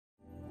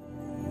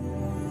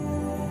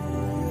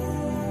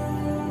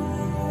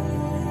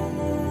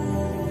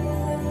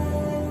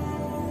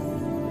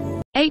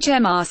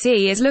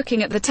HMRC is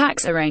looking at the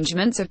tax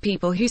arrangements of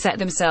people who set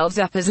themselves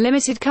up as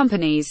limited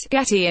companies.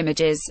 Getty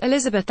Images.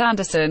 Elizabeth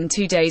Anderson.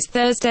 2 days.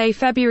 Thursday,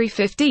 February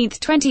 15,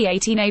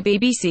 2018. A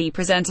BBC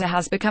presenter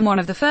has become one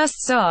of the first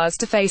stars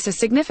to face a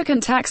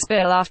significant tax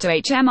bill after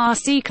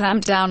HMRC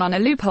clamped down on a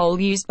loophole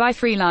used by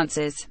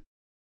freelancers.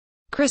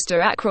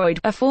 Christa Ackroyd,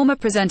 a former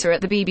presenter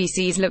at the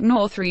BBC's Look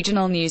North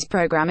regional news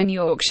programme in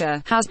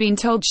Yorkshire, has been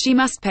told she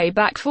must pay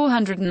back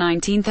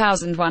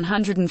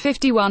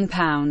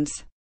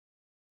 £419,151.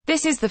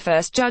 This is the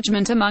first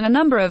judgment among a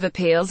number of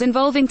appeals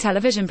involving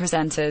television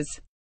presenters.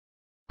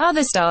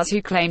 Other stars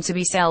who claim to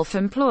be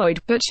self-employed,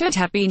 but should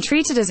have been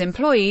treated as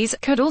employees,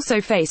 could also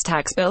face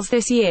tax bills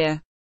this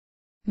year.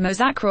 Ms.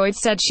 Ackroyd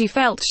said she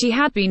felt she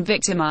had been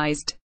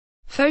victimised.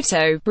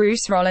 Photo: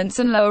 Bruce.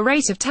 Rollinson Lower.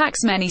 Rate of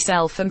tax. Many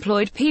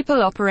self-employed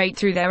people operate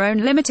through their own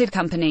limited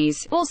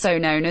companies, also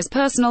known as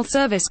personal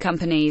service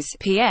companies,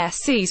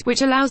 PSCs,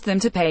 which allows them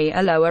to pay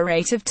a lower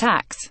rate of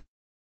tax.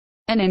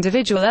 An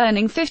individual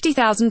earning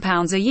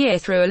 £50,000 a year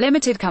through a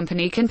limited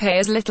company can pay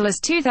as little as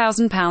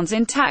 £2,000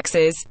 in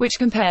taxes, which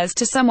compares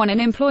to someone in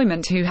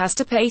employment who has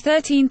to pay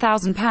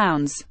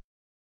 £13,000.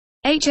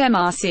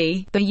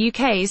 HMRC, the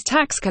UK's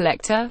tax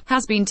collector,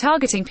 has been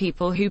targeting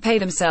people who pay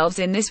themselves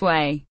in this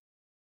way.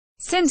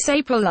 Since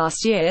April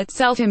last year,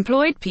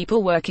 self-employed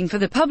people working for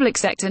the public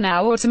sector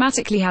now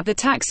automatically have the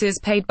taxes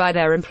paid by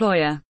their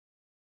employer.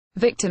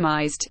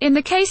 Victimised. In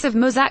the case of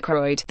Ms.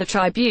 Ackroyd, the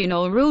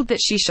tribunal ruled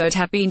that she should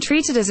have been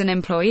treated as an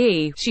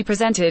employee. She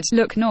presented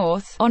Look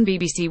North on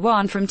BBC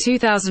One from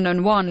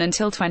 2001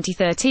 until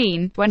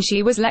 2013, when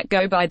she was let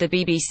go by the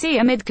BBC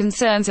amid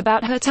concerns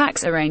about her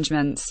tax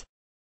arrangements.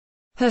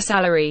 Her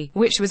salary,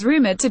 which was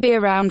rumoured to be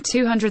around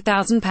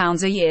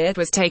 £200,000 a year,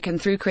 was taken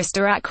through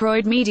Christa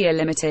Ackroyd Media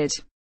Limited.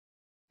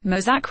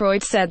 Ms.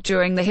 Ackroyd said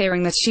during the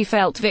hearing that she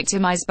felt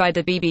victimised by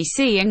the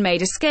BBC and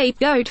made a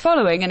scapegoat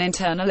following an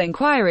internal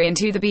inquiry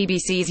into the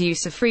BBC's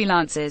use of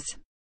freelancers.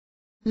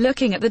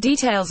 Looking at the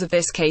details of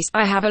this case,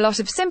 I have a lot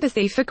of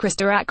sympathy for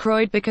Christa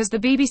Ackroyd because the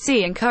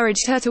BBC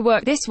encouraged her to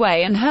work this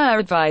way and her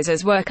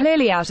advisors were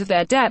clearly out of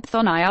their depth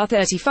on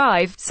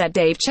IR35, said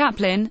Dave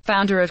Chaplin,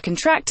 founder of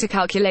Contractor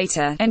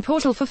Calculator, and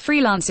portal for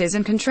freelancers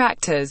and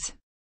contractors.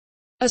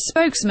 A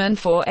spokesman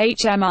for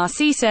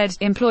HMRC said,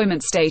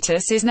 "Employment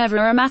status is never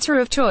a matter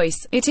of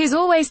choice. It is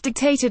always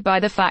dictated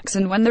by the facts,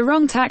 and when the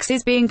wrong tax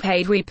is being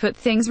paid we put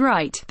things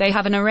right. They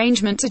have an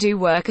arrangement to do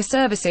worker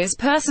services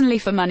personally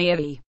for money of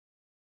the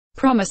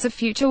promise of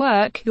future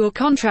work. Your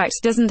contract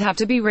doesn't have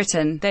to be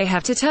written. They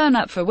have to turn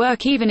up for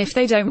work even if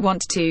they don't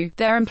want to.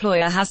 Their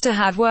employer has to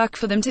have work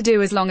for them to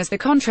do as long as the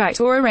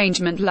contract or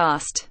arrangement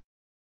lasts."